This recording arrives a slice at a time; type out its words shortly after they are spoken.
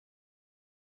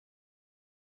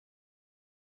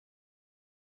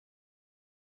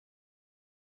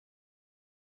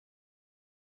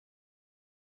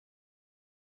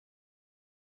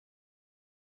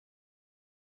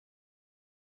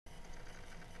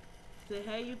Say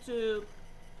hey YouTube.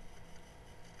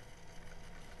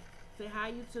 Say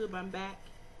hi YouTube, I'm back.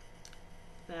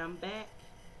 Say I'm back.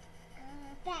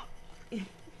 Back.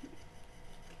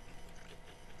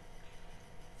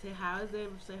 Say how is it?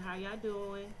 Say how y'all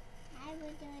doing? How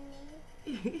we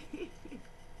doing?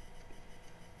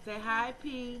 Say hi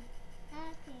P.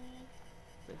 Happy.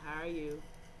 Say how are you?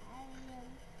 How are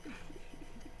you?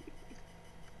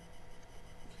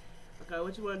 Okay,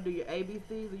 what you want to do? Your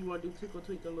ABCs or you want to do Twinkle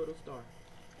Twinkle Little Star?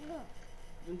 No.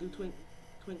 You want to do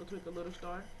Twinkle Twinkle Little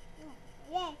Star? No.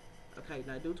 Yes. Okay,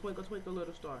 now do Twinkle Twinkle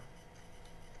Little Star.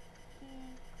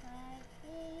 Twinkle,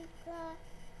 twinkle,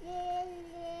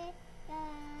 little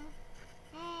star,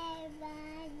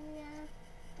 heaven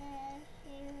knows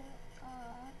you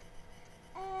are.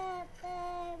 Up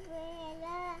above the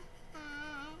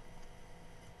high.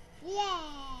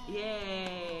 Yeah.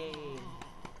 Yay!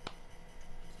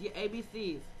 Your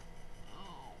ABCs.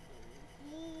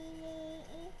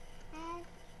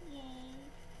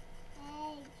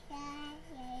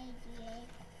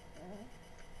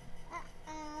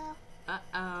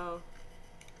 Uh-oh.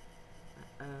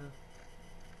 Uh-oh.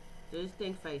 Do this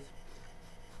stink face.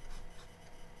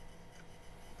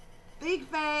 Stink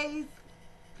face!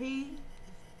 P.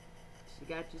 She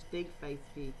got your stink face,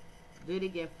 P. Do it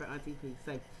again for Auntie P.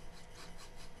 Say.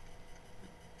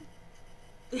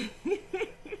 Give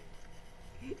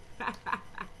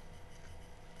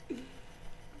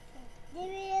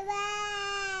me a bye.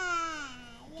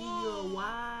 Give you a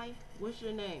Y. What's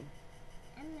your name?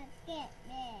 I'm a kid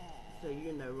there. So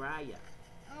you're Nariah.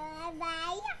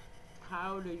 Bye.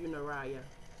 How old are you, Nariah?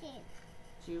 2.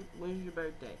 2. When's your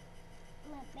birthday?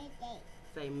 My birthday.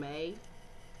 Say May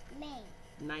May.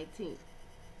 19th.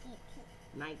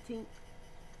 19th.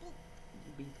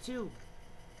 You be 2.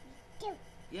 2.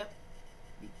 Yep.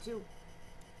 Be 2.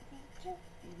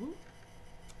 2.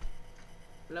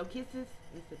 Blow kisses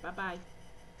and say bye-bye.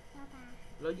 Bye-bye.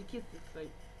 Blow your kisses. Say.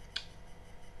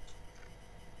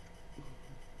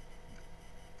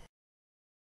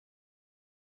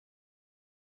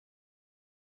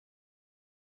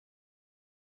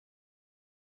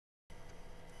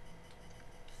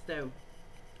 So,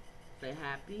 say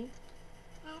happy.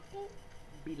 Happy.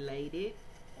 Belated.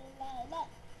 Belated.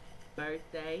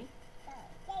 Birthday.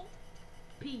 Birthday.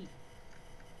 P.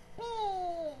 P.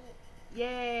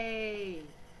 Yay!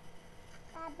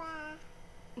 Bye-bye.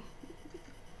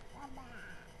 Bye-bye.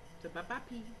 So bye-bye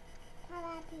P.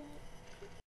 Bye-bye, P.